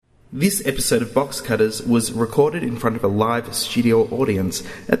This episode of Box Cutters was recorded in front of a live studio audience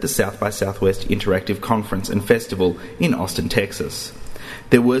at the South by Southwest Interactive Conference and Festival in Austin, Texas.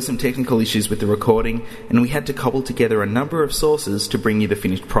 There were some technical issues with the recording, and we had to cobble together a number of sources to bring you the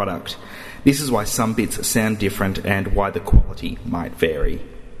finished product. This is why some bits sound different and why the quality might vary.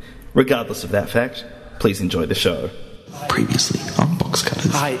 Regardless of that fact, please enjoy the show. Previously on Box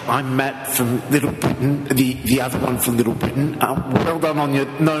Cutters. Hi, I'm Matt from Little Britain, the other one from Little Britain. Well done on your,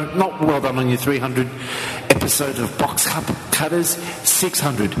 no, not well done on your 300 episode of Box Cutters.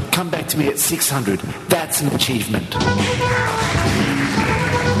 600. Come back to me at 600. That's an achievement.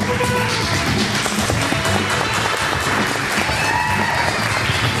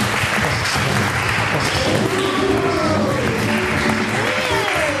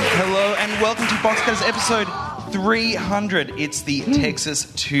 Hello and welcome to Box Cutters episode 300. It's the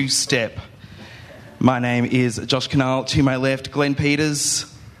Texas two-step. My name is Josh Canal. To my left, Glenn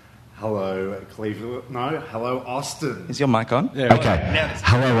Peters. Hello, Cleveland. No, hello, Austin. Is your mic on? Yeah, okay.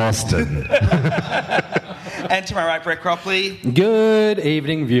 Hello, Austin. And to my right, Brett Cropley. Good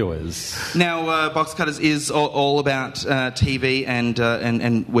evening, viewers. Now, Box Cutters is all about TV,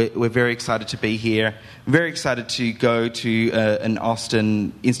 and we're very excited to be here. Very excited to go to an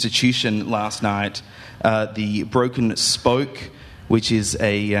Austin institution last night, the Broken Spoke, which is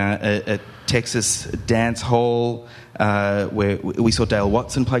a Texas dance hall where we saw Dale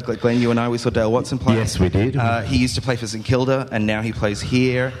Watson play. Glenn, you and I, we saw Dale Watson play. Yes, we did. He used to play for St Kilda, and now he plays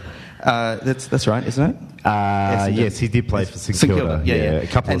here. That's right, isn't it? Yes, he did play for St Kilda. Yeah. A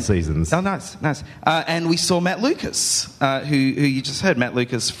couple of seasons. Oh, nice. And we saw Matt Lucas, who you just heard, Matt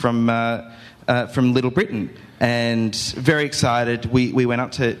Lucas from Little Britain. And very excited, we went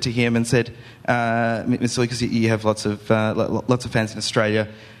up to him and said, Mr. Lucas, you have lots of fans in Australia.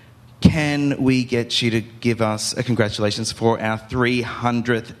 Can we get you to give us a congratulations for our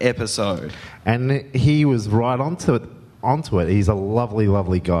 300th episode? And he was right onto it. He's a lovely,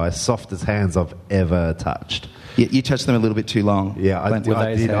 lovely guy. Softest hands I've ever touched. You touched them a little bit too long. Yeah, I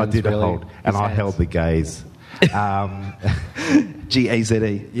did really? hold. And I held the gaze.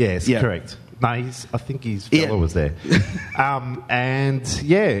 G-A-Z-E. Yes, Yeah. Correct. No, I think his fella was there. And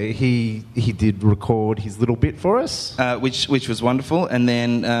yeah, he did record his little bit for us. Which was wonderful. And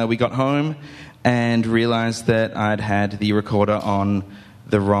then we got home and realised that I'd had the recorder on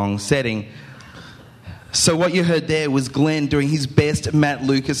the wrong setting. So what you heard there was Glenn doing his best Matt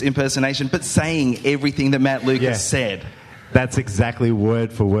Lucas impersonation, but saying everything that Matt Lucas said. That's exactly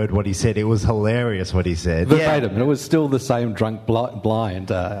word for word what he said. It was hilarious what he said. Verbatim. It was still the same drunk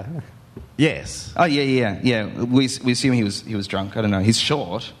blind. Yes. Oh, yeah. We assume he was drunk. I don't know. He's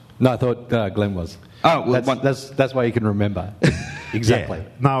short. No, I thought Glenn was. Oh, well, that's why you can remember. Exactly. Yeah.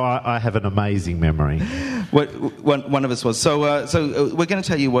 No, I have an amazing memory. One of us was. So we're going to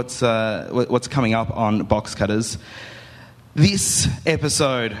tell you what's coming up on Box Cutters. This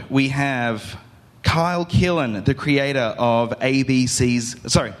episode, we have Kyle Killen, the creator of NBC's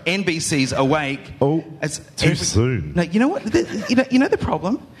Awake. Oh, too soon. No, you know what? You know the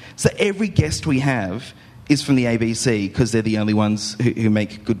problem? So every guest we have is from the ABC because they're the only ones who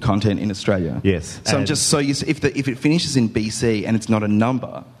make good content in Australia. Yes. So I'm just so used to, if it finishes in BC and it's not a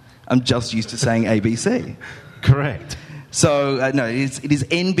number, I'm just used to saying ABC. Correct. So no, it is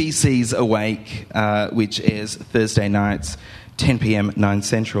NBC's Awake, which airs Thursday nights, 10 p.m, 9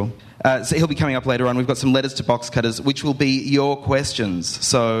 Central. So he'll be coming up later on. We've got some letters to Box Cutters, which will be your questions.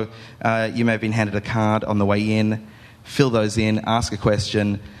 So you may have been handed a card on the way in. Fill those in, ask a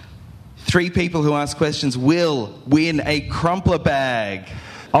question. 3 people who ask questions will win a Crumpler bag.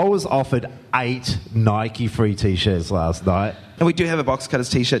 I was offered 8 Nike free T-shirts last night. And we do have a Box Cutters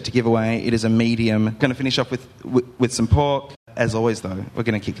T-shirt to give away. It is a medium. Going to finish off with some pork. As always, though, we're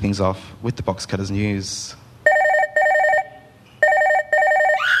going to kick things off with the Box Cutters news.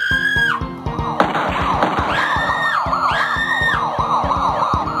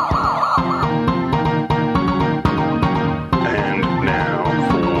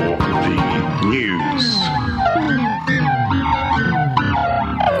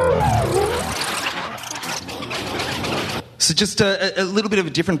 So just a little bit of a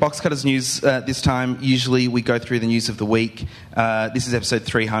different Box Cutters news this time. Usually we go through the news of the week. This is episode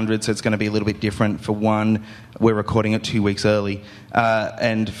 300, so it's going to be a little bit different. For one, we're recording it 2 weeks early.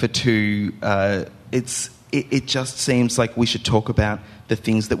 And for two, it just seems like we should talk about the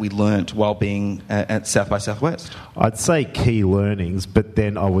things that we learnt while being at South by Southwest. I'd say key learnings, but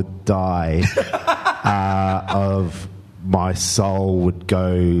then I would die of... My soul would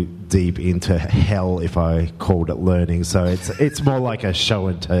go deep into hell if I called it learning. So it's more like a show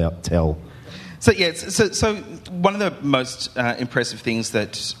and tell. So yeah, so one of the most impressive things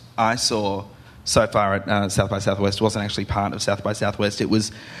that I saw so far at South by Southwest wasn't actually part of South by Southwest. It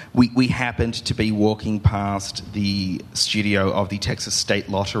was we happened to be walking past the studio of the Texas State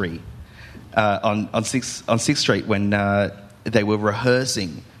Lottery on 6th Street when they were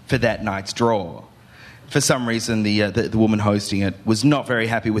rehearsing for that night's draw. For some reason, the woman hosting it was not very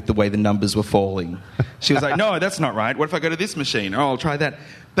happy with the way the numbers were falling. She was like, "No, that's not right. What if I go to this machine? Oh, I'll try that."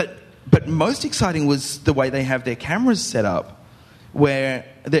 But most exciting was the way they have their cameras set up, where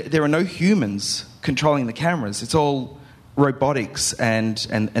there are no humans controlling the cameras. It's all robotics, and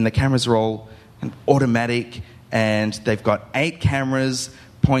the cameras are all automatic, and they've got 8 cameras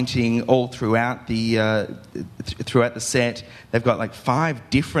pointing all throughout the set. They've got like 5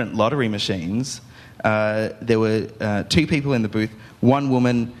 different lottery machines. There were 2 people in the booth, 1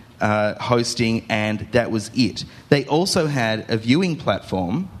 woman hosting, and that was it. They also had a viewing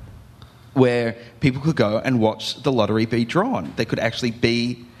platform where people could go and watch the lottery be drawn. They could actually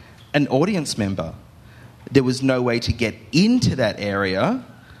be an audience member. There was no way to get into that area,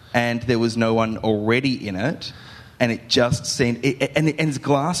 and there was no one already in it, and it just seemed... And it's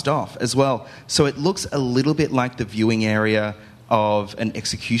glassed off as well. So it looks a little bit like the viewing area of an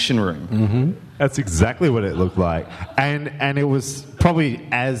execution room. Mm-hmm. That's exactly what it looked like. And it was probably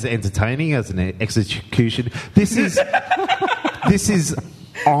as entertaining as an execution. This is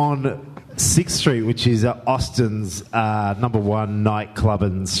on 6th Street, which is Austin's number 1 nightclub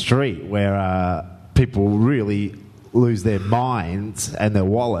and street, where people really lose their minds and their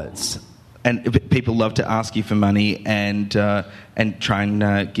wallets. And people love to ask you for money and try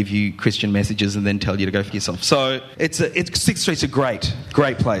and give you Christian messages and then tell you to go for yourself. So 6th Street's a great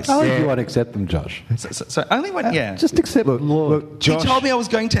place. I think you won't accept them, Josh. So only one, yeah. Just accept Look, Josh, he told me I was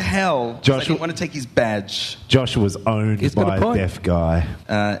going to hell. Josh, I didn't want to take his badge. Josh was owned by a deaf guy.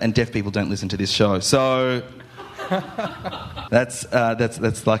 And deaf people don't listen to this show. So that's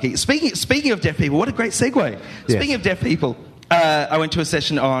lucky. Speaking of deaf people, what a great segue. Yes. Speaking of deaf people, I went to a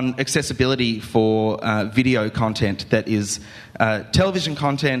session on accessibility for video content that is television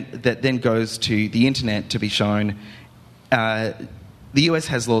content that then goes to the internet to be shown. The US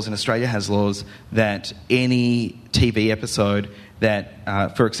has laws and Australia has laws that any TV episode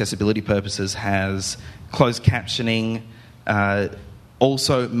that, for accessibility purposes, has closed captioning,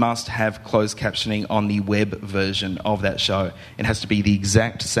 also must have closed captioning on the web version of that show. It has to be the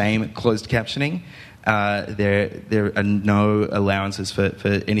exact same closed captioning. There are no allowances for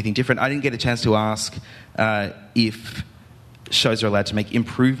anything different. I didn't get a chance to ask if shows are allowed to make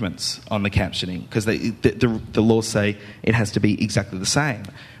improvements on the captioning, because the laws say it has to be exactly the same.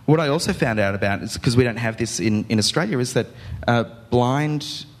 What I also found out about is, because we don't have this in Australia, is that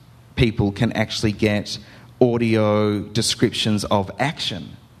blind people can actually get audio descriptions of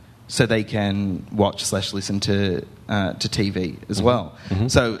action, so they can watch/listen to TV as well. Mm-hmm.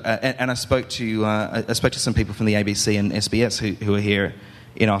 So, and I spoke to some people from the ABC and SBS who are here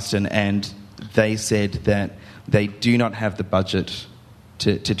in Austin, and they said that they do not have the budget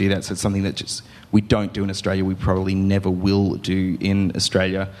to do that. So it's something that just we don't do in Australia. We probably never will do in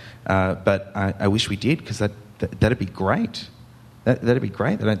Australia. But I wish we did, because that'd be great. That'd be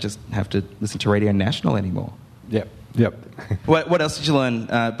great. I don't just have to listen to Radio National anymore. Yep. What else did you learn?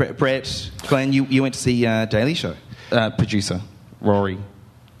 Brett, Glenn, you went to see Daily Show. Producer, Rory.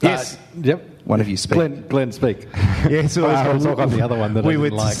 Yes. Yep. One of you speak. Glenn, speak. Yes, I was going to talk on the other one that we I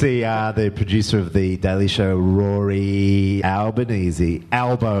went didn't like. to see the producer of the Daily Show, Rory Albanese.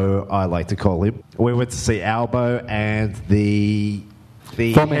 Albo, I like to call him. We went to see Albo and the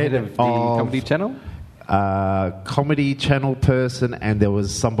former head of the Comedy Channel? Comedy Channel person, and there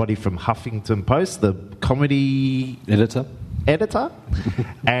was somebody from Huffington Post, the comedy editor.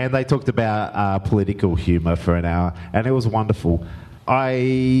 And they talked about political humour for an hour, and it was wonderful.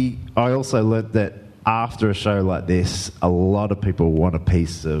 I also learnt that after a show like this, a lot of people want a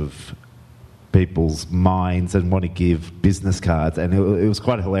piece of people's minds and want to give business cards, and it was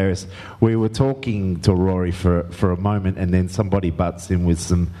quite hilarious. We were talking to Rory for a moment, and then somebody butts in with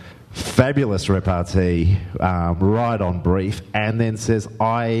some fabulous repartee, right on brief, and then says,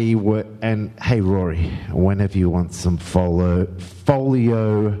 hey Rory, whenever you want some folio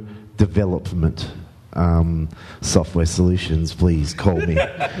development software solutions, please call me.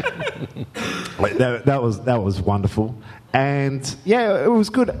 that was wonderful. And yeah, it was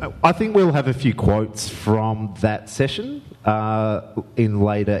good. I think we'll have a few quotes from that session in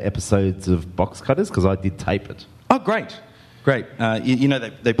later episodes of Box Cutters, because I did tape it. Oh, great. You know,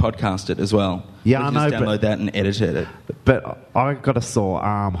 they podcast it as well. Yeah, I We know, just download that and edit it. but I got a sore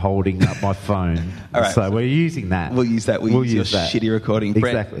arm holding up my phone, All right, so we're using that. We'll use that. We'll use your shitty recording.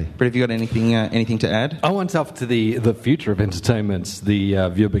 Exactly. Brett, have you got anything to add? I want up to the future of entertainment. The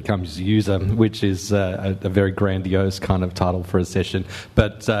viewer becomes user, which is a very grandiose kind of title for a session.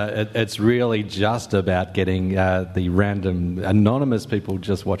 But it's really just about getting the random anonymous people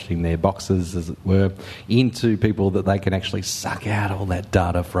just watching their boxes, as it were, into people that they can actually suck out all that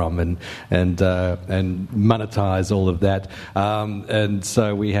data from and monetize all of that. And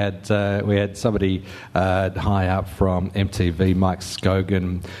so we had somebody high up from MTV, Mike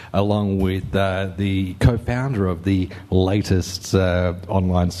Scogan, along with the co-founder of the latest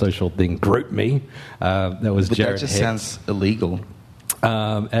online social thing, GroupMe. That was Jared That just Hetz. sounds illegal.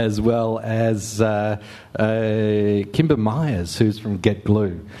 As well as Kimber Myers, who's from Get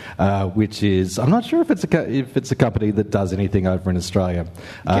Glue, which is, I'm not sure if it's a company that does anything over in Australia.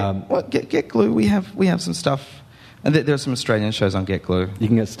 Get Glue. We have some stuff. And there are some Australian shows on Get Glue. You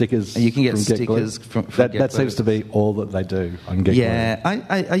can get stickers. You can get from stickers Get from that. Get That Glue. seems to be all that they do on Get Yeah, Glue.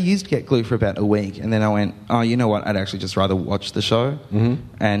 I used Get Glue for about a week, and then I went, oh, you know what? I'd actually just rather watch the show. Mm-hmm.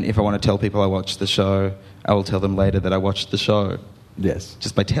 And if I want to tell people I watched the show, I will tell them later that I watched the show. Yes.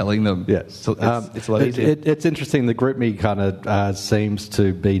 Just by telling them. Yes. So it's a lot easier. It's interesting. The GroupMe kind of seems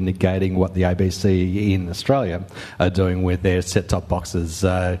to be negating what the ABC in Australia are doing with their set-top boxes,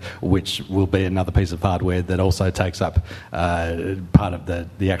 which will be another piece of hardware that also takes up part of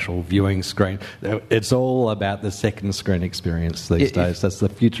the actual viewing screen. It's all about the second screen experience these days. That's the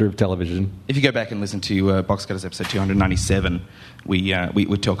future of television. If you go back and listen to Box Cutters episode 297, we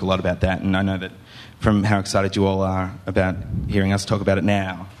talk a lot about that, and I know that from how excited you all are about hearing us talk about it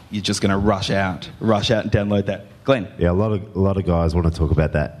now, you're just going to rush out and download that. Glenn? Yeah, a lot of guys want to talk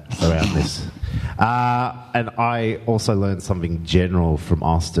about that around this. And I also learned something general from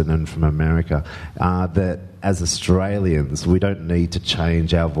Austin and from America, that as Australians, we don't need to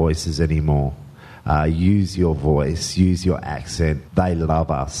change our voices anymore. Use your voice, use your accent. They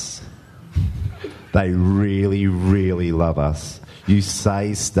love us. They really, really love us. You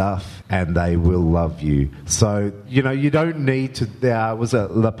say stuff and they will love you. So, you don't need to... was it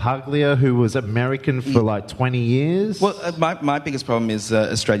LaPaglia, who was American for like 20 years? Well, my biggest problem is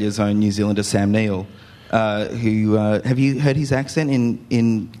Australia's own New Zealander Sam Neill, who... have you heard his accent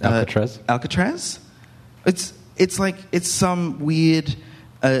in Alcatraz? Alcatraz? It's like... It's some weird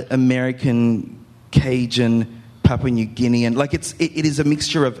American, Cajun, Papua New Guinean... Like, it is a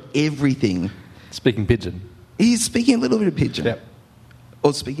mixture of everything. Speaking pidgin. He's speaking a little bit of pidgin. Yep.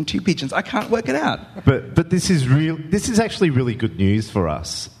 Or speaking two pigeons. I can't work it out. But this is real. This is actually really good news for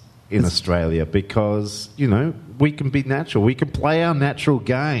us in Australia because, we can be natural. We can play our natural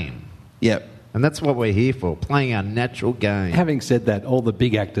game. Yep. And that's what we're here for, playing our natural game. Having said that, all the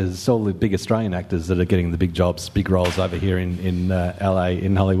big actors, all the big Australian actors that are getting the big jobs, big roles over here in LA,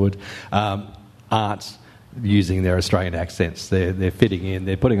 in Hollywood, aren't using their Australian accents. They're fitting in.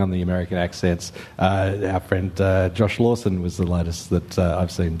 They're putting on the American accents. Our friend Josh Lawson was the latest that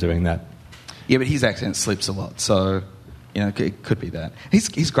I've seen doing that. Yeah, but his accent slips a lot, so it could be that.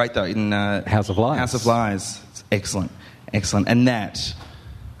 He's great though in House of Lies. House of Lies, it's excellent, and that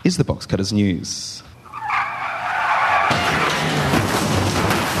is the Box Cutters News.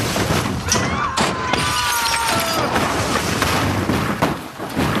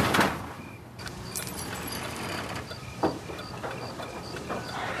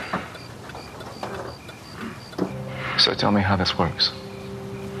 So tell me how this works.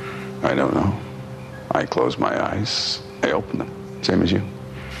 I don't know. I close my eyes, I open them. Same as you.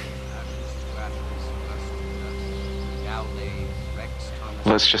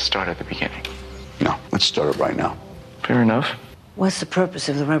 Let's just start at the beginning. No, let's start it right now. Fair enough. What's the purpose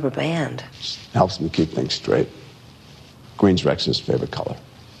of the rubber band? Helps me keep things straight. Green's Rex's favorite color.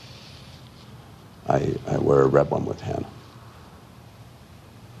 I wear a red one with Hannah.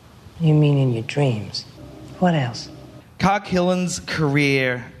 You mean in your dreams? What else? Carl Killen's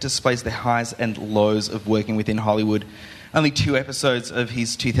career displays the highs and lows of working within Hollywood. Only 2 episodes of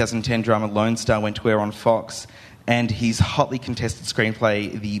his 2010 drama Lone Star went to air on Fox, and his hotly contested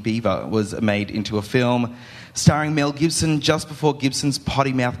screenplay, The Beaver, was made into a film starring Mel Gibson just before Gibson's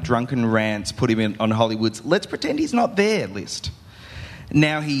potty-mouthed drunken rants put him on Hollywood's Let's Pretend He's Not There list.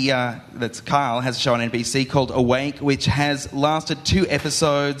 Now Kyle, has a show on NBC called Awake, which has lasted 2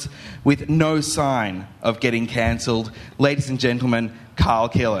 episodes with no sign of getting cancelled. Ladies and gentlemen, Carl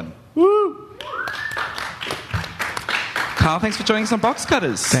Killen. Woo! Carl, thanks for joining us on Box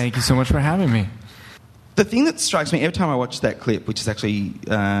Cutters. Thank you so much for having me. The thing that strikes me every time I watch that clip, which is actually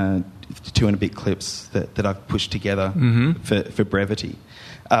 2 and a bit clips that I've pushed together for brevity,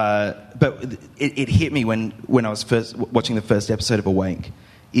 But it hit me when I was first watching the first episode of Awake,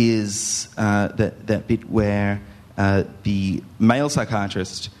 is that bit where the male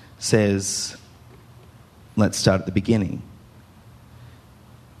psychiatrist says, "Let's start at the beginning,"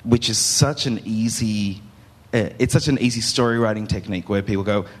 which is such an easy... it's such an easy story writing technique where people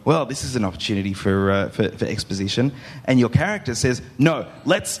go, well, this is an opportunity for exposition. And your character says, no,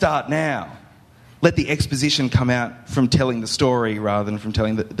 let's start now. Let the exposition come out from telling the story rather than from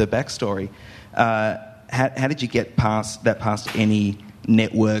telling the backstory. How did you get past any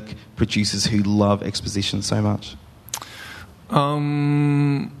network producers who love exposition so much?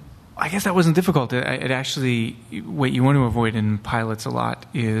 I guess that wasn't difficult. It actually, what you want to avoid in pilots a lot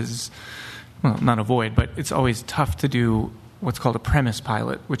is... well, not avoid, but it's always tough to do what's called a premise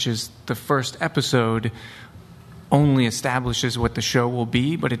pilot, which is the first episode only establishes what the show will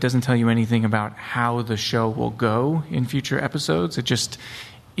be, but it doesn't tell you anything about how the show will go in future episodes.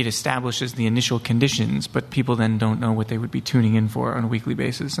 It establishes the initial conditions, but people then don't know what they would be tuning in for on a weekly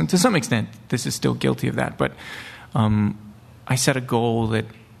basis. And to some extent, this is still guilty of that. But I set a goal that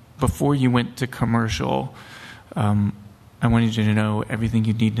before you went to commercial... I wanted you to know everything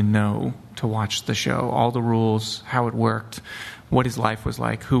you need to know to watch the show, all the rules, how it worked, what his life was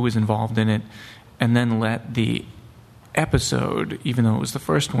like, who was involved in it, and then let the episode, even though it was the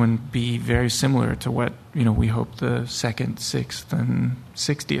first one, be very similar to what we hope the second, sixth, and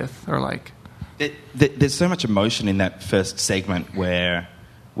 60th are like. There's so much emotion in that first segment where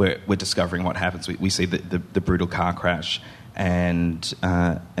we're discovering what happens. We see the brutal car crash, and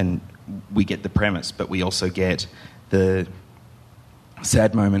we get the premise, but we also get the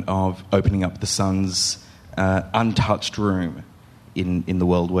sad moment of opening up the son's untouched room in the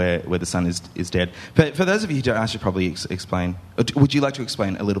world where the son is dead. But for those of you who don't, I should probably explain. Would you like to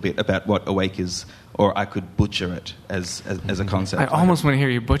explain a little bit about what Awake is, or I could butcher it as a concept? I almost want to hear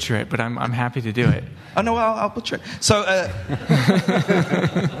you butcher it, but I'm happy to do it. Oh no, I'll butcher it. So,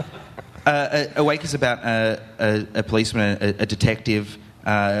 Awake is about a policeman, a detective.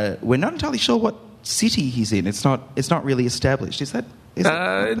 We're not entirely sure what city he's in. It's not really established. Is it?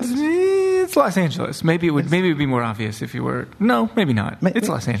 It's Los Angeles. Maybe it would be more obvious if you were. No, maybe not. It's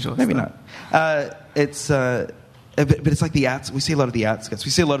Los Angeles. Maybe not. But it's like the outs. We see a lot of the outskirts.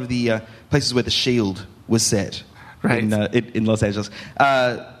 We see a lot of the places where the Shield was set. Right. In Los Angeles.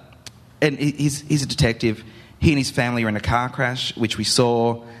 And he's a detective. He and his family are in a car crash, which we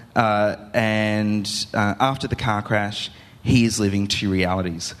saw. And after the car crash, he is living two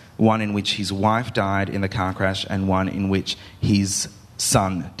realities. One in which his wife died in the car crash, and one in which his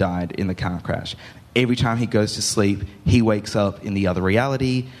son died in the car crash. Every time he goes to sleep, he wakes up in the other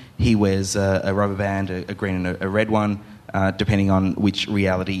reality. He wears a rubber band, a green and a red one, depending on which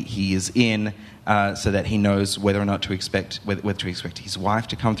reality he is in, so that he knows whether or not to expect whether to expect his wife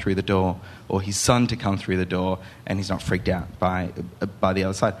to come through the door or his son to come through the door, and he's not freaked out by the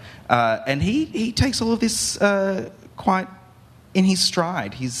other side. And he takes all of this quite in his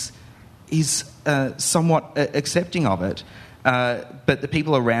stride. He's somewhat accepting of it, but the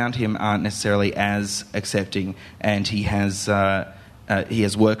people around him aren't necessarily as accepting, and he has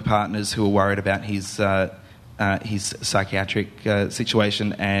work partners who are worried about his psychiatric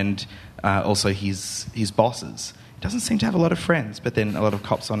situation, and also his bosses. He doesn't seem to have a lot of friends, but then a lot of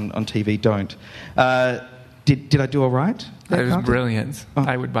cops on TV don't. Did I do all right? That was brilliant. Oh.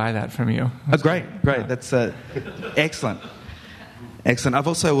 I would buy that from you. Great. That's excellent. Excellent. I've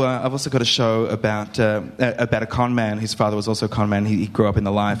also got a show about a con man whose father was also a con man. He grew up in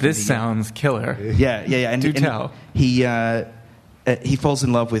the life. This sounds killer. Yeah. And tell. He falls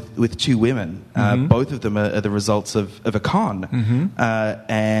in love with two women. Mm-hmm. Both of them are the results of a con,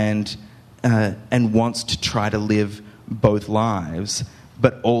 mm-hmm. and wants to try to live both lives,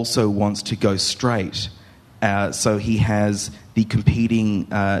 but also wants to go straight. So he has the competing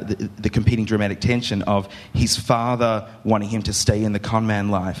dramatic tension of his father wanting him to stay in the con man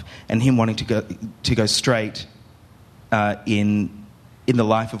life, and him wanting to go straight in the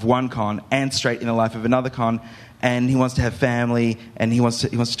life of one con and straight in the life of another con, and he wants to have family, and he wants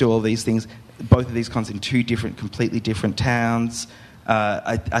to do all these things. Both of these cons in two completely different towns.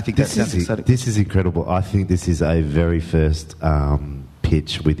 I think that sounds exciting. This is incredible. I think this is a very first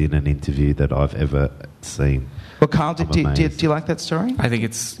pitch within an interview that I've ever seen. Well, Carl, do you like that story? I think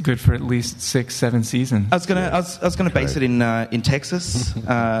it's good for at least 6-7 seasons. I was gonna base it in Texas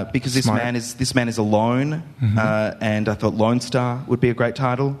because this man is alone, mm-hmm. And I thought Lone Star would be a great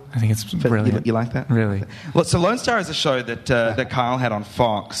title. I think it's brilliant. You like that? Really? Well, so Lone Star is a show that Kyle had on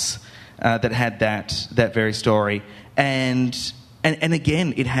Fox that had that very story, and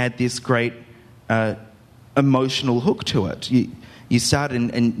again it had this great emotional hook to it. You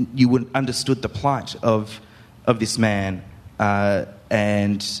started and you understood the plight of this man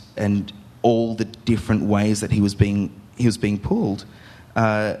and all the different ways that he was being pulled,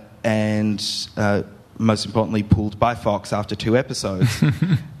 and most importantly, pulled by Fox after 2 episodes.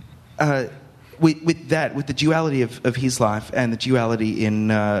 With the duality of his life and the duality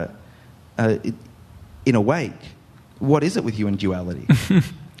in Awake, what is it with you in duality?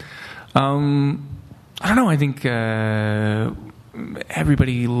 I don't know. I think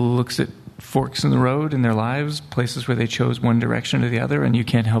everybody looks at forks in the road in their lives, places where they chose one direction or the other, and you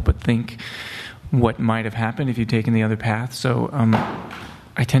can't help but think what might have happened if you'd taken the other path. So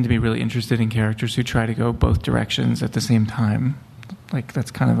I tend to be really interested in characters who try to go both directions at the same time. Like,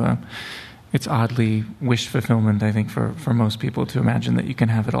 that's kind of it's oddly wish fulfillment, I think, for most people to imagine that you can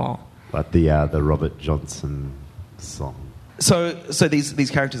have it all. Like the Robert Johnson song. So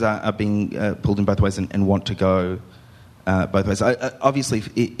these characters are being pulled in both ways and want to go both ways. Obviously,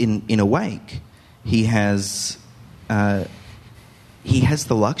 in Awake, he has the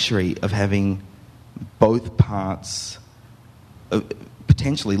luxury of having both parts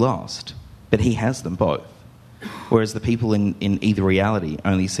potentially lost, but he has them both. Whereas the people in either reality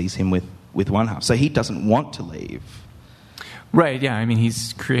only sees him with one half. So he doesn't want to leave. Right, yeah. I mean,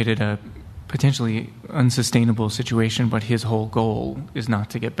 he's created a potentially unsustainable situation, but his whole goal is not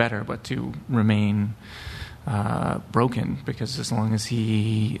to get better, but to remain broken. Because as long as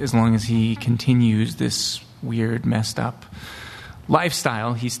he continues this weird, messed up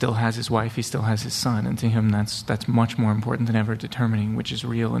lifestyle, he still has his wife, he still has his son, and to him that's much more important than ever determining which is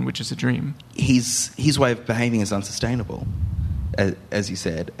real and which is a dream. His way of behaving is unsustainable, as you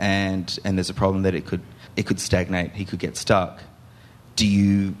said, and there's a problem that it could stagnate, he could get stuck. Do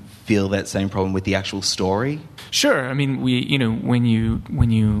you feel that same problem with the actual story? Sure. I mean, when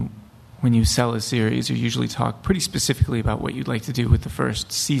you sell a series, you usually talk pretty specifically about what you'd like to do with the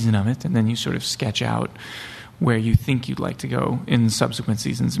first season of it, and then you sort of sketch out where you think you'd like to go in subsequent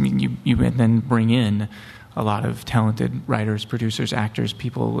seasons. I mean, you then bring in a lot of talented writers, producers, actors,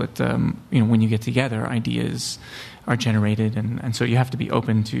 people that, when you get together, ideas are generated, and so you have to be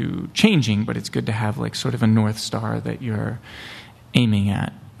open to changing, but it's good to have like sort of a North Star that you're aiming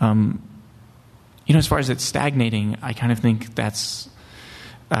at. As far as it stagnating, I kind of think that's,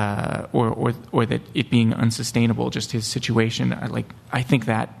 or that it being unsustainable, just his situation. I think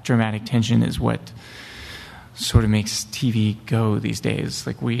that dramatic tension is what sort of makes TV go these days.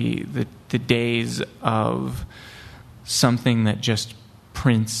 Like the days of something that just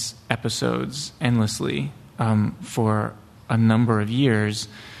prints episodes endlessly for a number of years,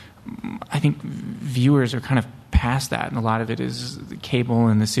 I think viewers are kind of past that, and a lot of it is the cable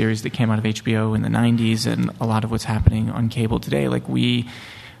and the series that came out of HBO in the 90s, and a lot of what's happening on cable today. Like we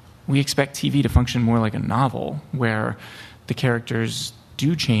expect TV to function more like a novel, where the characters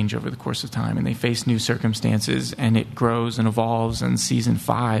do change over the course of time and they face new circumstances, and it grows and evolves, and season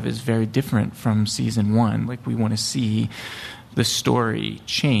 5 is very different from season 1. Like, we want to see the story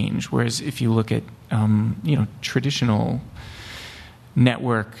change, whereas if you look at traditional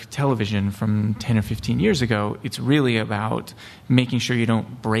network television from 10 or 15 years ago, it's really about making sure you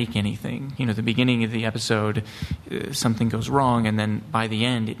don't break anything. The beginning of the episode, something goes wrong, and then by the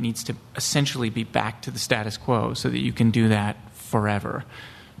end it needs to essentially be back to the status quo so that you can do that forever.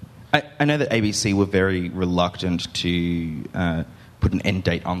 I know that ABC were very reluctant to put an end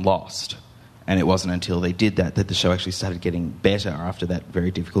date on Lost, and it wasn't until they did that the show actually started getting better after that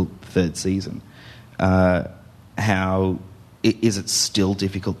very difficult third season. How is it still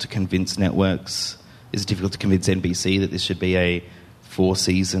difficult to convince networks? Is it difficult to convince NBC that this should be a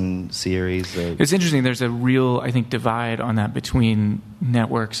 4-season series? It's interesting. There's a real, I think, divide on that between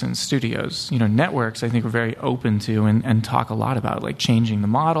networks and studios. Networks, I think, are very open to and talk a lot about, like, changing the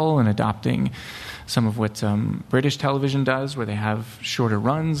model and adopting some of what British television does, where they have shorter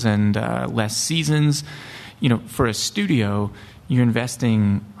runs and less seasons. For a studio, you're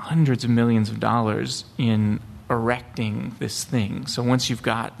investing hundreds of millions of dollars in erecting this thing. So once you've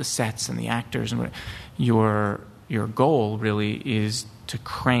got the sets and the actors, and your goal really is to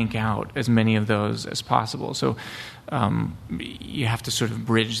crank out as many of those as possible. So you have to sort of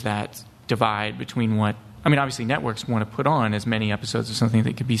bridge that divide between obviously networks want to put on as many episodes of something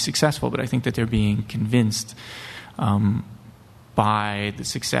that could be successful, but I think that they're being convinced by the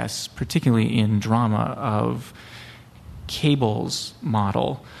success, particularly in drama, of cable's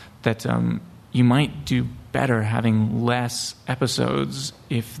model, that you might do better having less episodes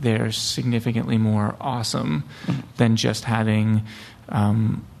if they're significantly more awesome than just having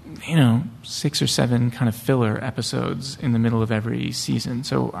 6 or 7 kind of filler episodes in the middle of every season.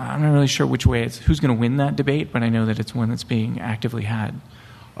 So I'm not really sure which way who's going to win that debate, but I know that it's one that's being actively had.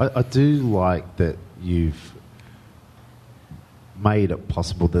 I do like that you've made it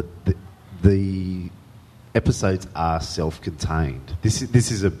possible that the episodes are self-contained. This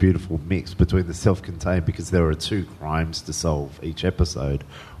is a beautiful mix between the self-contained, because there are 2 crimes to solve each episode,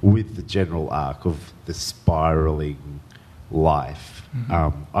 with the general arc of the spiralling life.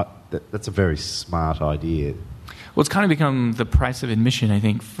 Mm-hmm. That's a very smart idea. Well, it's kind of become the price of admission, I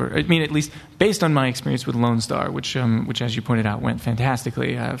think. At least based on my experience with Lone Star, which as you pointed out, went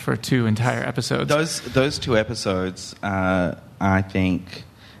fantastically for 2 entire episodes. Those 2 episodes, I think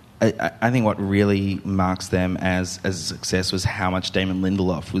what really marks them as a success was how much Damon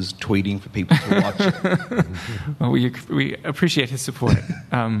Lindelof was tweeting for people to watch. Well, we appreciate his support.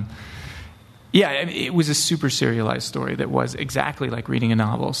 It was a super serialized story that was exactly like reading a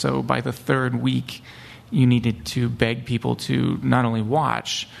novel. So by the 3rd week, you needed to beg people to not only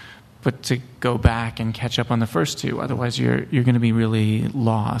watch, but to go back and catch up on the first 2. Otherwise, you're going to be really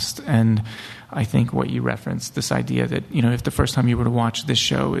lost. And I think what you referenced, this idea that if the first time you were to watch this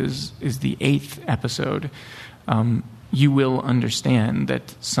show is the 8th episode, you will understand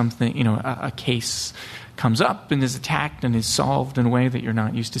that something, a case comes up and is attacked and is solved in a way that you're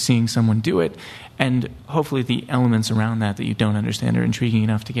not used to seeing someone do it. And hopefully the elements around that you don't understand are intriguing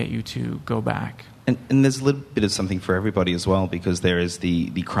enough to get you to go back. And there's a little bit of something for everybody as well, because there is the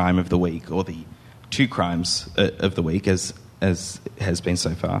crime of the week, or the 2 crimes of the week, as has been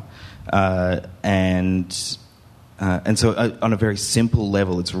so far. And so on a very simple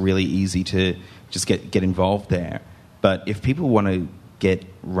level, it's really easy to just get involved there. But if people want to get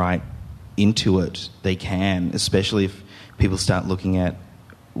right into it, they can, especially if people start looking at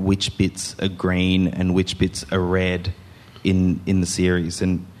which bits are green and which bits are red in the series.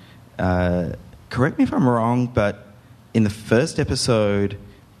 And correct me if I'm wrong, but in the first episode,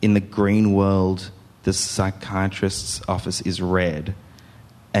 in the green world, the psychiatrist's office is red,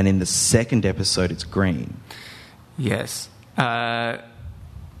 and in the second episode, it's green. Yes.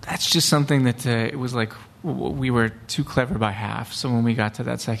 That's just something that it was like we were too clever by half. So when we got to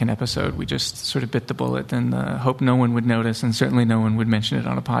that second episode, we just sort of bit the bullet and hoped no one would notice, and certainly no one would mention it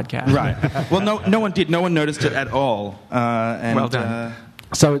on a podcast. Right. Well, no one did. No one noticed it at all. Well done.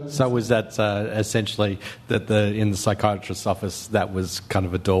 So was that essentially that in the psychiatrist's office, that was kind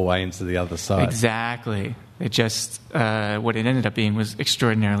of a doorway into the other side? Exactly. It just what it ended up being was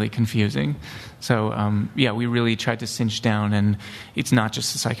extraordinarily confusing. So we really tried to cinch down, and it's not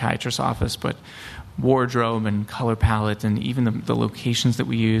just the psychiatrist's office, but wardrobe and color palette, and even the locations that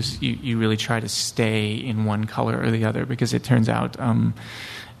we use. You really try to stay in one color or the other, because it turns out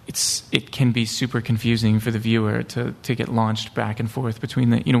it can be super confusing for the viewer to get launched back and forth between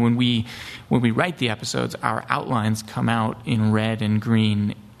the when we write the episodes, our outlines come out in red and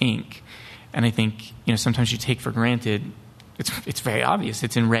green ink, and I think sometimes you take for granted it's very obvious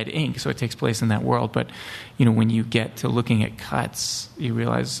it's in red ink, so it takes place in that world. But when you get to looking at cuts, you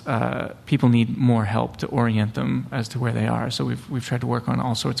realize people need more help to orient them as to where they are. So we've tried to work on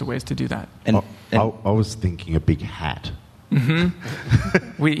all sorts of ways to do that. And I was thinking a big hat.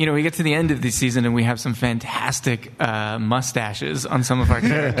 Mm-hmm. We get to the end of the season and we have some fantastic mustaches on some of our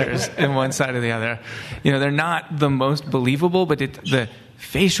characters in one side or the other. They're not the most believable, but the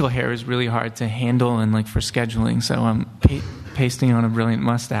facial hair is really hard to handle and for scheduling. So pasting on a brilliant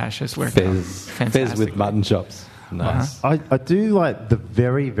mustache has worked out fantastically. Fez with mutton chops. Nice. I do like the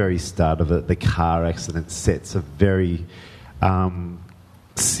very, very start of it. The car accident sets a very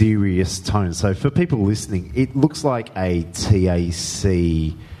serious tone. So for people listening, it looks like a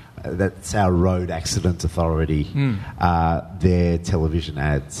TAC, that's our Road Accident Authority, their television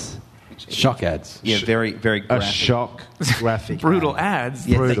ads. Shock ads. Yeah, very, very graphic. A shock graphic. Brutal ads.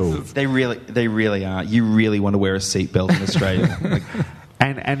 Yeah, brutal. They really are. You really want to wear a seatbelt in Australia.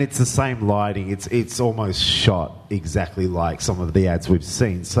 And it's the same lighting. It's almost shot exactly like some of the ads we've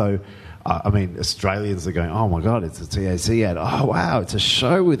seen. So Australians are going, oh my God, it's a TAC ad. Oh wow, it's a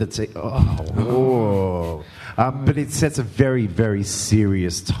show with a T. But it sets a very, very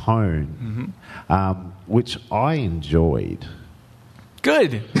serious tone, which I enjoyed.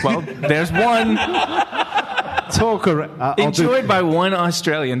 Good. Well, there's one. Enjoyed by one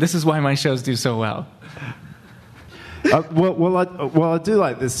Australian. This is why my shows do so well. I do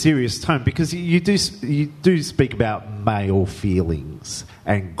like the serious tone, because you do speak about male feelings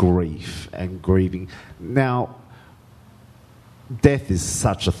and grief and grieving. Now, death is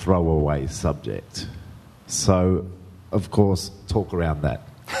such a throwaway subject, so of course talk around that.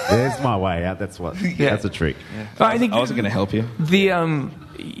 There's my way out. That's a trick. Yeah. I wasn't going to help you.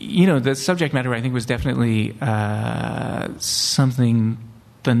 the subject matter, I think, was definitely something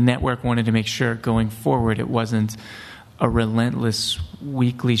the network wanted to make sure going forward it wasn't a relentless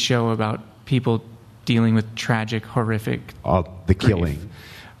weekly show about people dealing with tragic, horrific... the killing.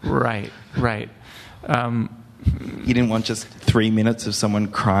 Right. You didn't want just 3 minutes of someone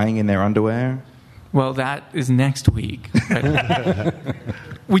crying in their underwear? Well, that is next week.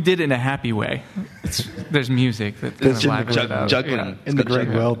 We did it in a happy way. There's music that there's juggling in the great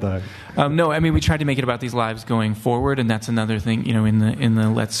world, though. No, I mean, we tried to make it about these lives going forward, and that's another thing. In the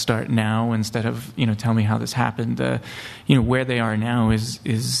let's start now instead of tell me how this happened. Where they are now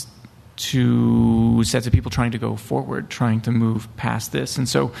is two sets of people trying to go forward, trying to move past this, and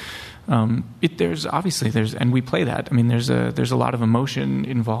so. There's and we play that. I mean, there's a lot of emotion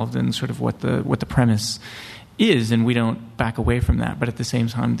involved in sort of what the premise is, and we don't back away from that. But at the same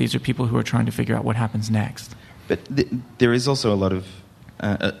time, these are people who are trying to figure out what happens next. But there is also a lot of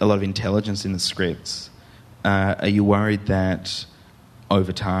intelligence in the scripts. Are you worried that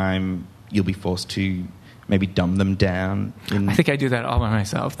over time you'll be forced to maybe dumb them down? I think I do that all by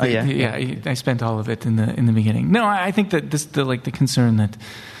myself. I spent all of it in the beginning. No, I think that the concern that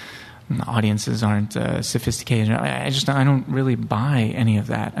audiences aren't sophisticated. I don't really buy any of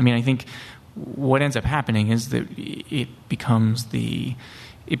that. I mean, I think what ends up happening is that it becomes the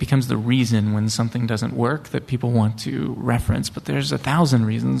reason when something doesn't work that people want to reference. But there's 1,000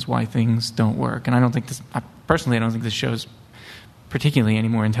 reasons why things don't work, and I don't think this show's particularly any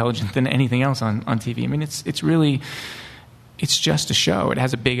more intelligent than anything else on TV. I mean, it's just a show. It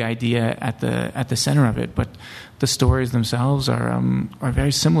has a big idea at the center of it, but the stories themselves are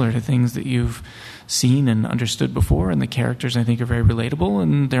very similar to things that you've seen and understood before, and the characters, I think, are very relatable,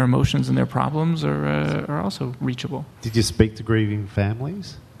 and their emotions and their problems are also reachable. Did you speak to grieving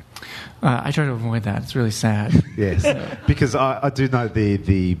families? I try to avoid that. It's really sad. Yes, because I do know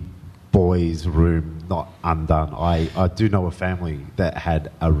the boys' room not undone. I do know a family that had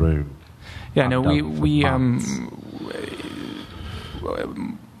a room. Yeah, no, we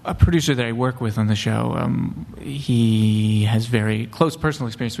a producer that I work with on the show, he has very close personal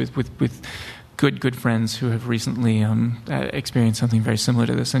experience with good friends who have recently experienced something very similar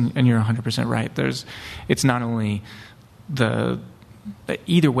to this. And you're 100% right. It's not only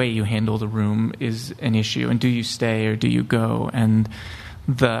either way you handle the room is an issue, and do you stay or do you go? And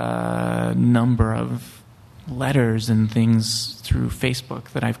the number of letters and things through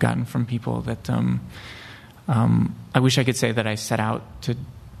Facebook that I've gotten from people that I wish I could say that I set out to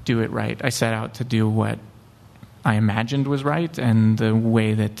do it right. I set out to do what I imagined was right, and the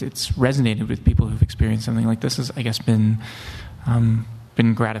way that it's resonated with people who've experienced something like this has, I guess, been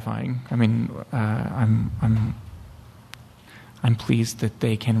gratifying. I mean, I'm pleased that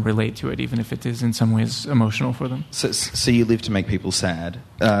they can relate to it, even if it is in some ways emotional for them. So you live to make people sad.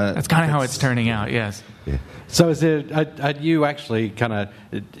 That's kind of how it's turning out. Yes. Yeah. So is there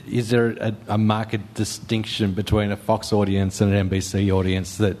a marked distinction between a Fox audience and an NBC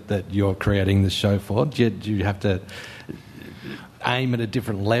audience that you're creating the show for? Do you have to aim at a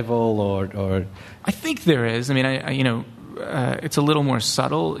different level, or? I think there is. I mean, it's a little more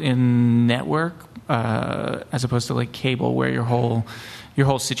subtle in network as opposed to like cable, where your whole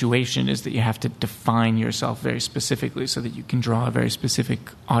situation is that you have to define yourself very specifically so that you can draw a very specific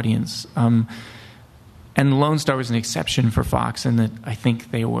audience. And Lone Star was an exception for Fox in that I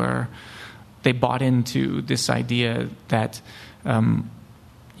think they bought into this idea that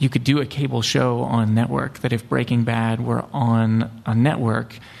you could do a cable show on network, that if Breaking Bad were on a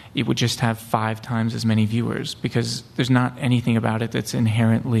network, it would just have 5 times as many viewers, because there's not anything about it that's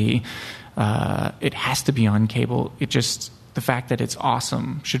inherently it has to be on cable. The fact that it's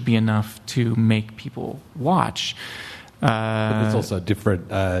awesome should be enough to make people watch. But there's also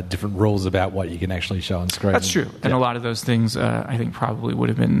different rules about what you can actually show on screen. That's true. And a lot of those things I think probably would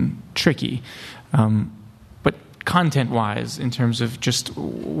have been tricky. But content-wise, in terms of just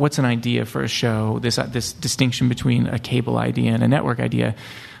what's an idea for a show, this distinction between a cable idea and a network idea,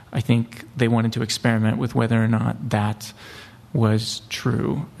 I think they wanted to experiment with whether or not that was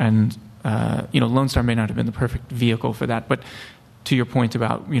true. And Lone Star may not have been the perfect vehicle for that, but to your point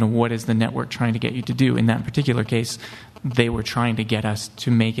about what is the network trying to get you to do, in that particular case, they were trying to get us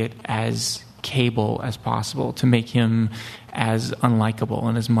to make it as cable as possible, to make him as unlikable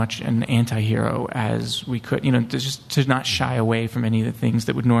and as much an anti-hero as we could, to not shy away from any of the things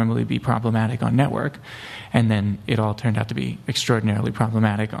that would normally be problematic on network. And then it all turned out to be extraordinarily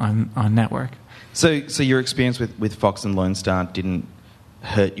problematic on network. So your experience with Fox and Lone Star didn't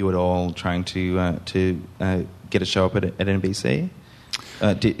hurt you at all trying to get a show up at NBC?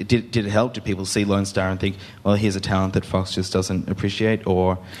 Did it help? Did people see Lone Star and think, well, here's a talent that Fox just doesn't appreciate?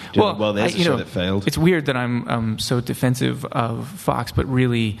 Or, there's a show that failed? It's weird that I'm so defensive of Fox, but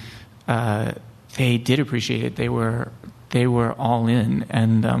really, they did appreciate it. They were all in,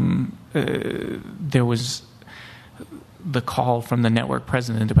 and there was the call from the network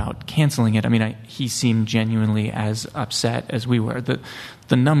president about canceling it. I mean, he seemed genuinely as upset as we were.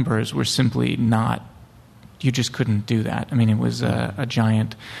 The numbers were simply not. You just couldn't do that. I mean, it was a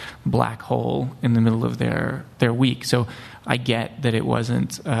giant black hole in the middle of their week. So I get that it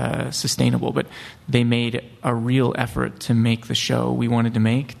wasn't sustainable, but they made a real effort to make the show we wanted to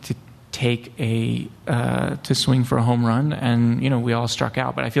make, to take to swing for a home run, and we all struck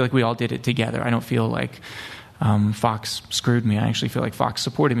out. But I feel like we all did it together. I don't feel like Fox screwed me. I actually feel like Fox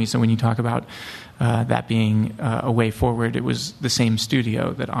supported me. So when you talk about that being a way forward, it was the same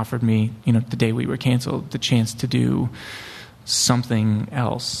studio that offered me, the day we were canceled, the chance to do something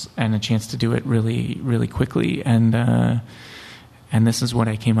else and a chance to do it really, really quickly. And this is what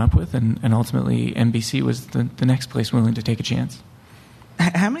I came up with. And ultimately, NBC was the next place willing to take a chance.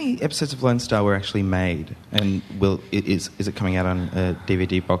 How many episodes of Lone Star were actually made? And is it coming out on a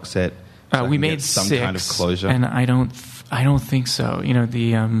DVD box set? So we made some 6, kind of closure, and I don't think so.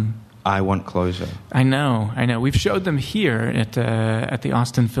 I want closure. I know. We've showed them here at the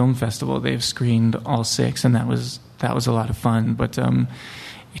Austin Film Festival. They've screened all 6, and that was a lot of fun. But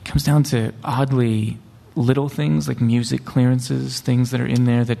it comes down to oddly little things like music clearances, things that are in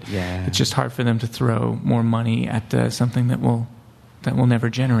there that it's just hard for them to throw more money at something that will never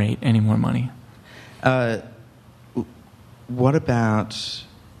generate any more money. What about?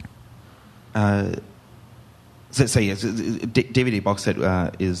 DVD box set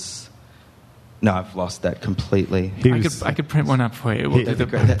is. No, I've lost that completely. I could print one up for you.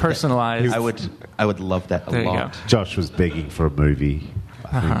 Personalized. I would love that a lot. Josh was begging for a movie.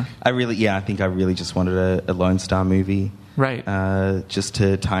 I think I really just wanted a Lone Star movie. Right. Just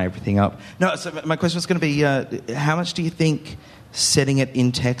to tie everything up. No, so my question was going to be, how much do you think setting it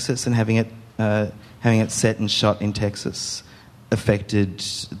in Texas and having it set and shot in Texas affected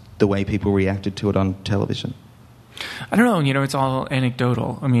the way people reacted to it on television? I don't know. It's all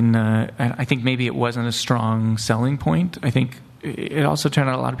anecdotal. I mean, I think maybe it wasn't a strong selling point. I think it also turned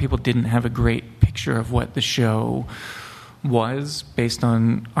out a lot of people didn't have a great picture of what the show was based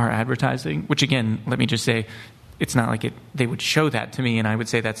on our advertising, which, again, let me just say, it's not like they would show that to me and I would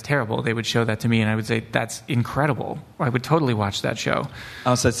say that's terrible. They would show that to me and I would say that's incredible. I would totally watch that show.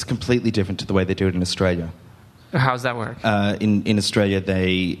 Oh, so it's completely different to the way they do it in Australia. How's that work? In Australia,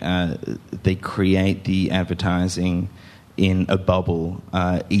 they create the advertising in a bubble.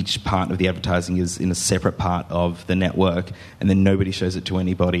 Each part of the advertising is in a separate part of the network, and then nobody shows it to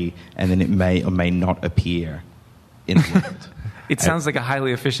anybody, and then it may or may not appear in the world. It sounds like a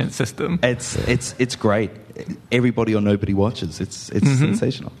highly efficient system. It's great. Everybody or nobody watches. It's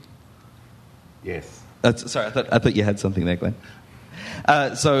sensational. Yes. Sorry, I thought you had something there, Glenn.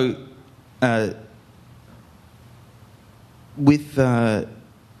 With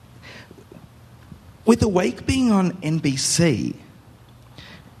Awake being on NBC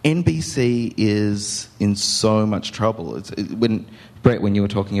is in so much trouble. When you were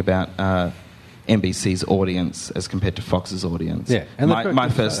talking about NBC's audience as compared to Fox's audience, and my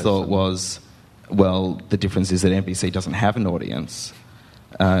first thought was, well, the difference is that NBC doesn't have an audience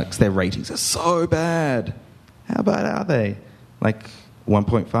because their ratings are so bad. How bad are they? Like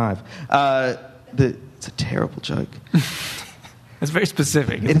 1.5. It's a terrible joke. It's very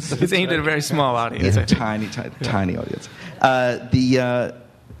specific. It's aimed at a very small audience. It's a tiny audience.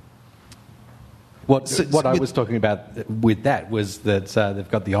 What I was talking about with that was that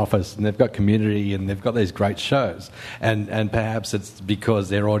they've got The Office and they've got Community and they've got these great shows. And perhaps it's because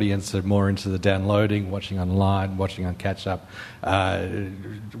their audience are more into the downloading, watching online, watching on catch-up.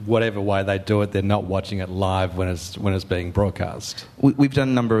 Whatever way they do it, they're not watching it live when it's being broadcast. We've done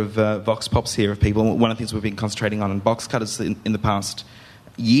a number of Vox Pops here of people. One of the things we've been concentrating on Box Cutters in the past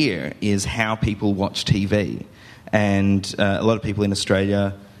year is how people watch TV. And a lot of people in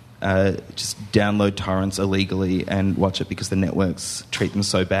Australia just download torrents illegally and watch it because the networks treat them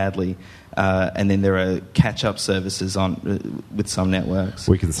so badly. And then there are catch-up services with some networks.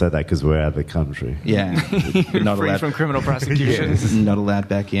 We can say that because we're out of the country. Yeah. Not free allowed from criminal prosecution. Not allowed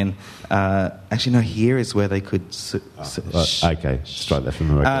back in. Actually, no, here is where they could... okay, strike that from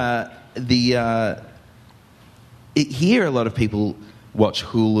the record. Here, a lot of people watch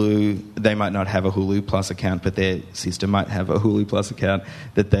Hulu. They might not have a Hulu Plus account, but their sister might have a Hulu Plus account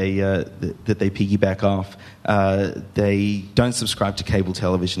that they piggyback off. They don't subscribe to cable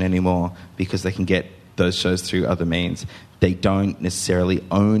television anymore because they can get those shows through other means. They don't necessarily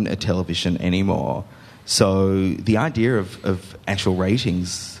own a television anymore. So the idea of actual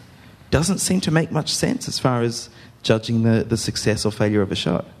ratings doesn't seem to make much sense as far as judging the success or failure of a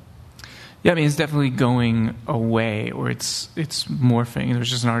show. Yeah, I mean, it's definitely going away, or it's morphing. There was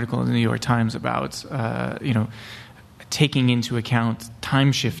just an article in the New York Times about, taking into account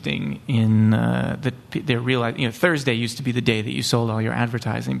time shifting in that they're realizing, Thursday used to be the day that you sold all your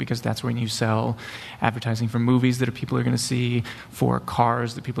advertising, because that's when you sell advertising for movies that people are going to see, for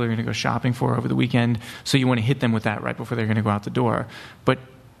cars that people are going to go shopping for over the weekend. So you want to hit them with that right before they're going to go out the door. But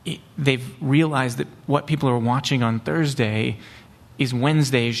they've realized that what people are watching on Thursday is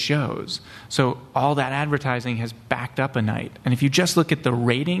Wednesday's shows. So all that advertising has backed up a night. And if you just look at the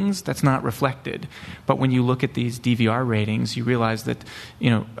ratings, that's not reflected. But when you look at these DVR ratings, you realize that,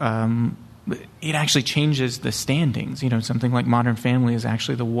 it actually changes the standings. Something like Modern Family is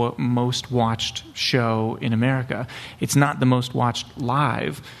actually the most watched show in America. It's not the most watched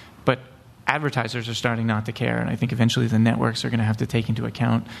live, but advertisers are starting not to care. And I think eventually the networks are going to have to take into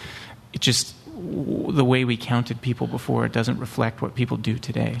account the way we counted people before. It doesn't reflect what people do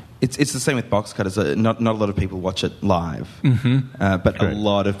today. It's the same with box cutters. Not a lot of people watch it live, but Correct. a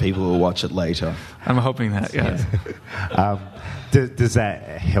lot of people will watch it later. I'm hoping that, yes. Does that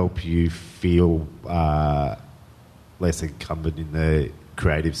help you feel less incumbent in the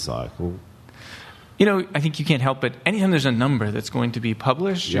creative cycle? I think you can't help it. Anytime there's a number that's going to be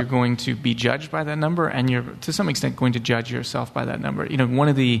published, You're going to be judged by that number, and you're, to some extent, going to judge yourself by that number. One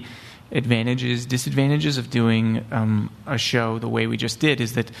of the disadvantages of doing a show the way we just did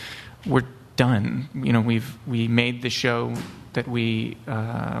is that we're done. We made the show that we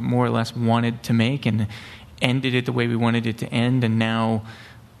more or less wanted to make and ended it the way we wanted it to end, and now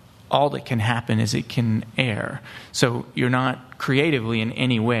all that can happen is it can air. So you're not creatively in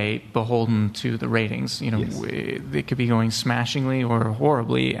any way beholden to the ratings. They could be going smashingly or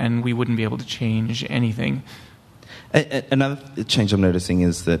horribly, and we wouldn't be able to change anything. Another change I'm noticing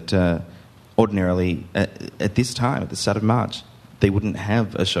is that ordinarily at this time, at the start of March, they wouldn't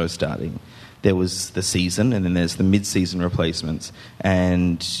have a show starting. There was the season, and then there's the mid-season replacements,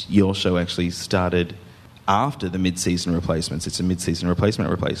 and your show actually started after the mid-season replacements. It's a mid-season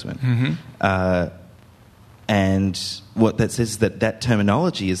replacement. Mm-hmm. And what that says is that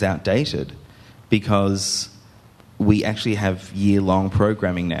terminology is outdated, because we actually have year-long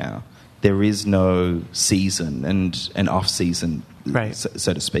programming now. There is no season and off-season, right,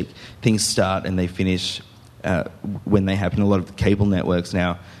 so to speak. Things start and they finish when they happen. A lot of the cable networks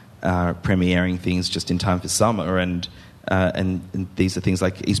now are premiering things just in time for summer, and these are things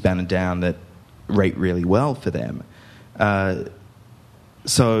like Eastbound and Down that rate really well for them.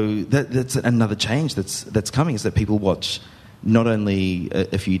 So that's another change that's coming, is that people watch not only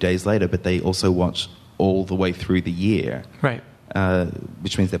a few days later, but they also watch all the way through the year. Right.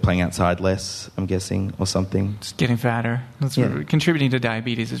 Which means they're playing outside less, I'm guessing, or something. Just getting fatter. Contributing to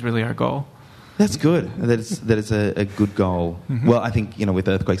diabetes is really our goal. That's good. That is a good goal. Mm-hmm. Well, I think, with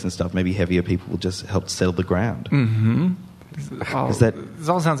earthquakes and stuff, maybe heavier people will just help settle the ground. Mm-hmm. This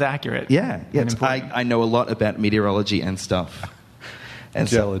all sounds accurate. Yeah. I know a lot about meteorology and stuff. And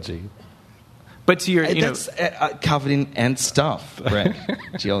geology. But to your, that's covered in and stuff, Brett.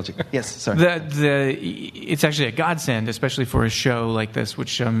 Geology. Yes, sorry. It's actually a godsend, especially for a show like this,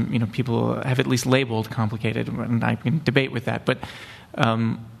 which people have at least labeled complicated, and I can debate with that. But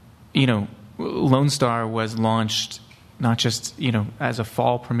Lone Star was launched not just as a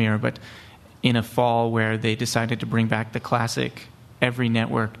fall premiere, but in a fall where they decided to bring back the classic. Every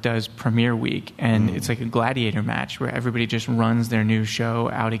network does premiere week, and it's like a gladiator match where everybody just runs their new show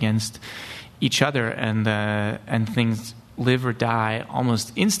out against each other, and things live or die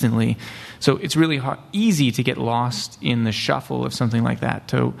almost instantly. So it's really easy to get lost in the shuffle of something like that.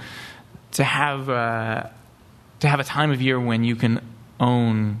 To have a time of year when you can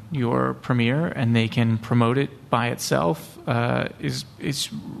own your premiere and they can promote it by itself is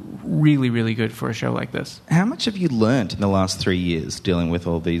really, really good for a show like this. How much have you learnt in the last 3 years dealing with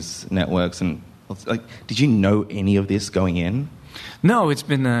all these networks? And did you know any of this going in? No, it's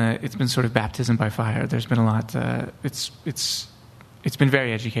been sort of baptism by fire. There's been a lot. It's been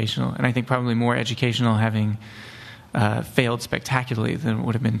very educational, and I think probably more educational having failed spectacularly than it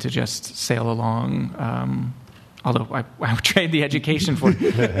would have been to just sail along. Although I would trade the education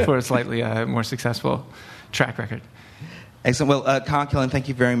for a slightly more successful track record. Excellent. Well, Carl Killen, thank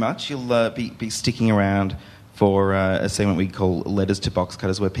you very much. You'll be sticking around for a segment we call Letters to Box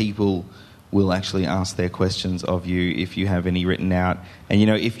Cutters, where people will actually ask their questions of you if you have any written out. And,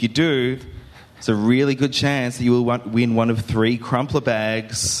 if you do, it's a really good chance that you will win one of 3 Crumpler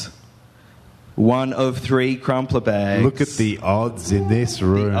bags. One of 3 crumpler bags. Look at the odds in this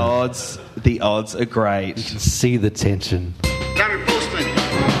room. The odds are great. You can see the tension. I'm your postman.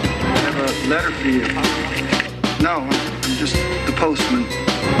 I have a letter for you. No, I'm just the postman.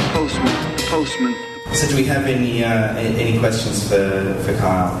 Postman. So do we have any questions for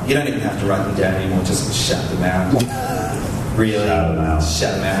Kyle? You don't even have to write them down anymore, just shout them out. Really?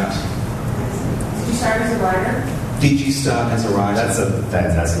 Shout them out. Did you start as a writer? Did you start as a writer? That's a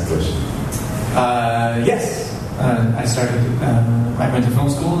fantastic question. Yes. I started. I went to film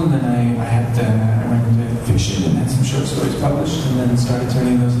school, and then I went into fiction and had some short stories published, and then started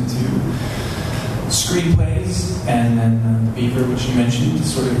turning those into screenplays. And then The Beaver, which you mentioned,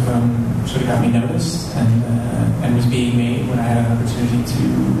 sort of got me noticed, and was being made when I had an opportunity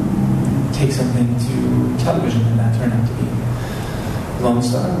to take something to television, and that turned out to be Lone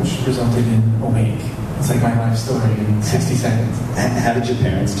Star, which resulted in Awake. It's like my life story in 60 seconds. How did your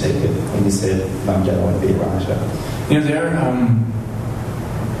parents take it when you said, Mum, Dad, I want to be a writer?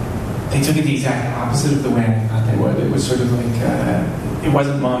 They took it the exact opposite of the way I thought they would. It was sort of like, it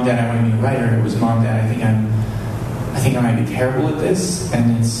wasn't Mom, Dad, I want to be a writer. It was Mom, Dad, I think I might be terrible at this,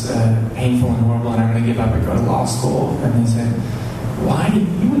 and it's painful and horrible, and I'm going to give up and go to law school. And they said, why do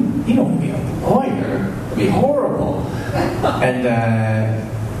you don't want to be a lawyer? It'd be horrible. And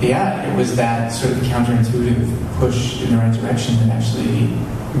it was that sort of counterintuitive push in the right direction that actually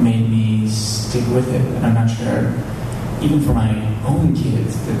made me stick with it. And I'm not sure, even for my own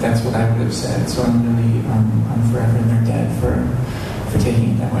kids, that's what I would have said. So I'm really, I'm forever in their debt for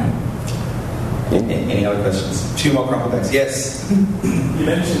taking it that way. Any other questions? 2 more crumplerbacks. Yes. You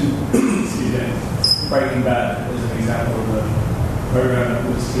mentioned Breaking Bad as an example of the program that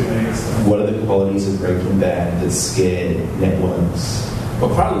was doing. What are the qualities of Breaking Bad that scared networks?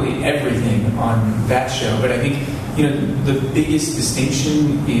 Well, probably everything on that show, but I think the biggest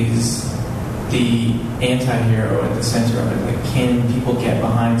distinction is the anti-hero at the center of it. Like, can people get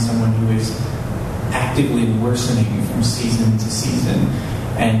behind someone who is actively worsening from season to season,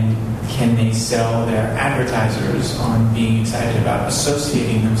 and can they sell their advertisers on being excited about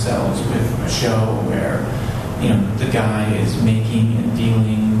associating themselves with a show where the guy is making and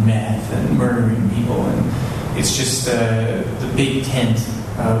dealing meth and murdering people, and it's just the big tent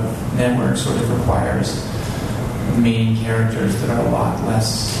of network sort of requires main characters that are a lot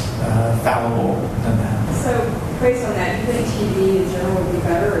less fallible than that. So, based on that, do you think TV in general would be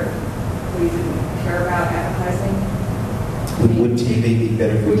better if we didn't care about advertising? Would TV be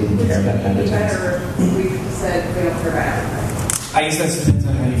better if we didn't care about advertising? Better if we said we don't care about advertising? I guess that depends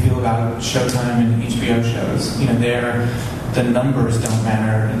on how you feel about Showtime and HBO shows. The numbers don't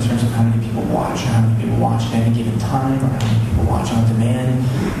matter in terms of how many people watch, or how many people watch at any given time, or how many people watch on demand.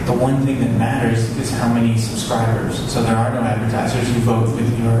 The one thing that matters is how many subscribers. So there are no advertisers who vote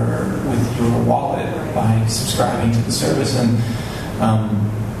with your wallet by subscribing to the service. And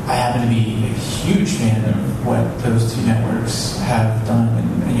I happen to be a huge fan of what those 2 networks have done,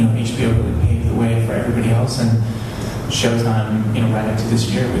 and HBO really paved the way for everybody else. And Showtime, right up to this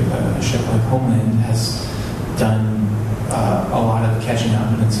year with a show like Homeland, has done a lot of catching up,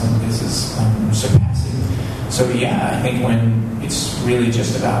 and in some cases surpassing. So I think when it's really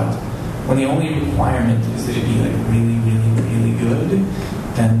just about, when the only requirement is that it be like really, really, really good,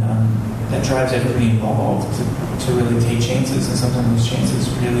 then that drives everybody involved to really take chances, and sometimes those chances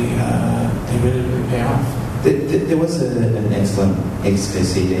really, they really, really pay off. There was an excellent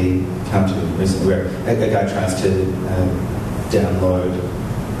XKCD come to recently where a guy tries to download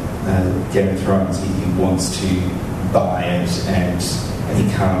Game of Thrones. He wants to buy it, and he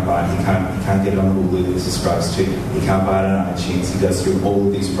can't buy it. He can't get it on Hulu that he subscribes to. He can't buy it on iTunes. He goes through all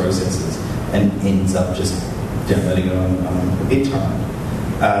of these processes and ends up just downloading it on BitTorrent.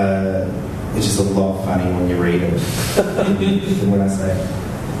 It's just a lot funny when you read it than when I say it.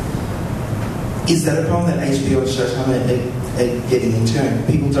 Is that a problem that HBO and Showtime are getting into?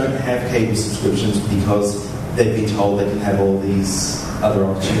 People don't have cable subscriptions because they've been told they can have all these other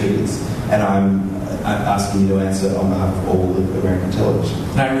opportunities, and I'm asking you to answer on behalf of all of American television.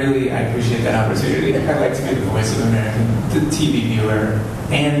 And I appreciate that opportunity. I'd like to be the voice of American, the TV viewer,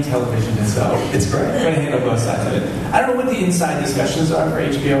 and television itself. It's great. I'm going to handle both sides of it. I don't know what the inside discussions are for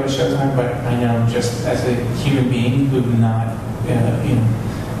HBO and Showtime, but I know just as a human being who not,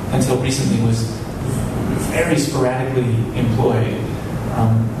 until recently was very sporadically employed.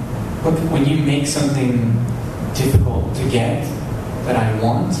 Look, when you make something difficult to get that I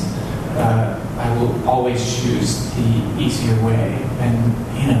want, I will always choose the easier way. And,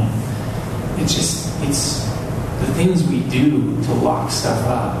 it's the things we do to lock stuff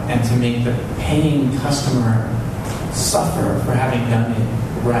up and to make the paying customer suffer for having done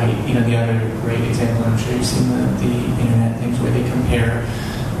it right. The other great example, I'm sure you've seen the internet things where they compare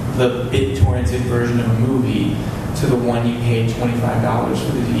the BitTorrented version of a movie to the one you paid $25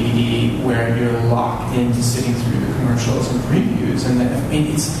 for the DVD, where you're locked into sitting through the commercials and previews. And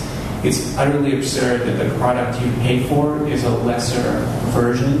it's utterly absurd that the product you pay for is a lesser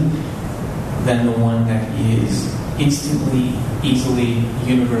version than the one that is instantly, easily,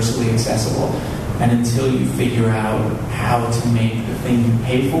 universally accessible. And until you figure out how to make the thing you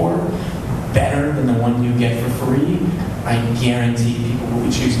pay for better than the one you get for free, I guarantee people will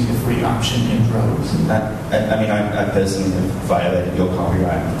be choosing the free option in droves. I personally have violated your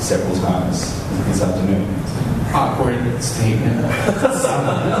copyright several times this afternoon. Awkward statement.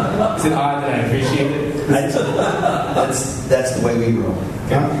 Is it odd that I appreciate it? That's the way we roll.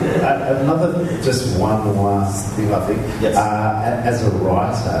 Just one last thing, I think. Yes. As a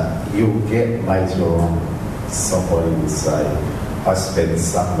writer, you'll get later on somebody will say, I spent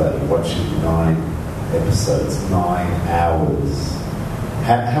Sunday watching 9 episodes, 9 hours.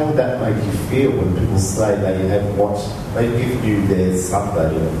 How would that make you feel when people say they have watched, they give you their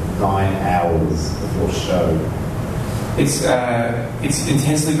Sunday of 9 hours of your show? It's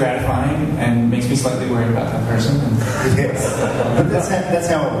intensely gratifying and makes me slightly worried about that person. Yes, but that's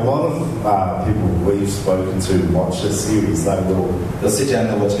how a lot of people we've spoken to watch a series. They'll sit down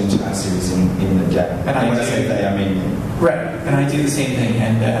and watch an entire series in a gap. And when I say they, I mean right. And I do the same thing.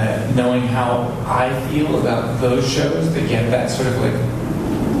 And knowing how I feel about those shows that get that sort of like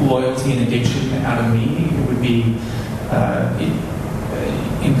loyalty and addiction out of me, it would be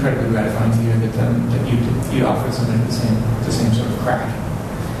incredibly gratifying to hear that you offer somebody the same sort of crack.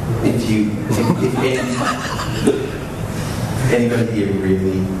 If anybody here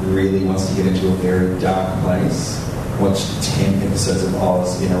really wants to get into a very dark place, watch 10 episodes of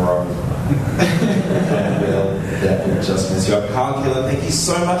Oz in a row. That will just mess you up. Carl Killer, thank you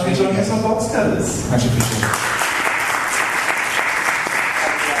so much for joining us on Box Cutters. Much appreciated.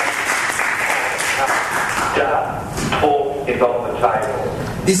 Pork is on the table.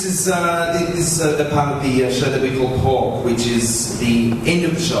 This is the part of the show that we call Pork, which is the end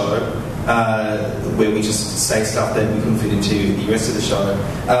of the show, where we just say stuff that we couldn't fit into the rest of the show.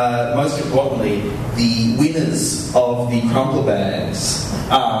 Most importantly, the winners of the Crumpler Bags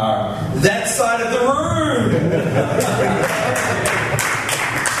are that side of the room!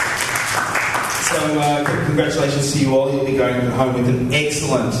 So congratulations to you all. You'll be going home with an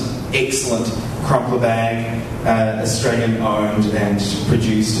excellent Crumpler Bag, Australian owned and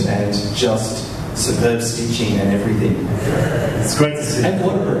produced, and just superb stitching and everything. It's great to see. And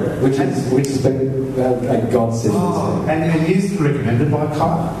waterproof, which has been a godsend. And used recommended by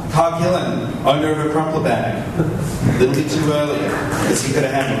Kyle. Kyle Killen, owner of a Crumpler Bag. A little bit too early, because he could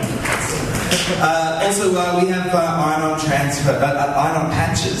have had one. Also, we have iron-on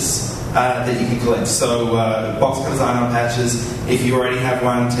patches that you can collect. So, Box Cutters iron-on patches. If you already have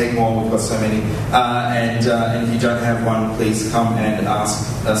one, take more. We've got so many. And if you don't have one, please come and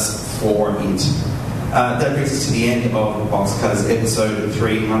ask us for it. That brings us to the end of Box Cutters episode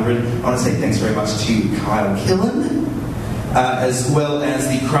 300. I want to say thanks very much to Kyle Killen, as well as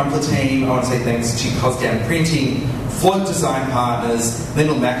the Crumpler team. I want to say thanks to Cosdown Printing, Float Design Partners,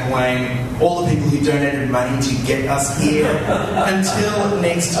 Lyndall McElwain, all the people who donated money to get us here. Until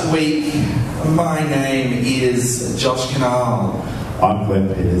next week, my name is Josh Canal. I'm Glenn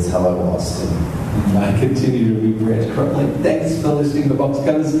Peters. Hello, Austin. I continue to be Brett Crowley. Thanks for listening to Box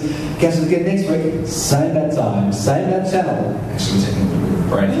Cutters. Catch us again next week. Same bad time, same bad channel. Actually, I'm taking a little bit of a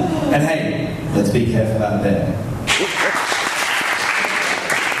break. And hey, let's be careful out there.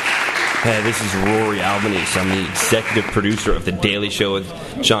 Hey, this is Rory Albanese. I'm the executive producer of The Daily Show with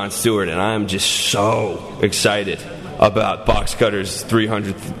Jon Stewart, and I'm just so excited about Box Cutters'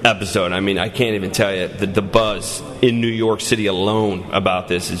 300th episode. I mean, I can't even tell you the buzz in New York City alone about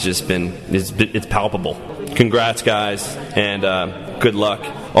this has just been, it's palpable. Congrats, guys, and good luck.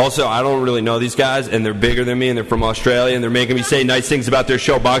 Also, I don't really know these guys, and they're bigger than me, and they're from Australia, and they're making me say nice things about their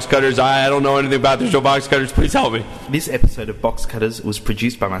show, Box Cutters. I don't know anything about their show, Box Cutters. Please help me. This episode of Box Cutters was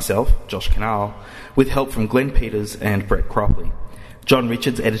produced by myself, Josh Canal, with help from Glenn Peters and Brett Cropley. John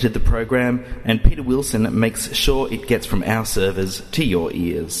Richards edited the program, and Peter Wilson makes sure it gets from our servers to your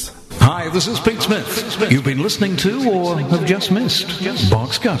ears. Hi, this is Pete Smith. You've been listening to or have just missed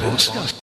Box Cutters.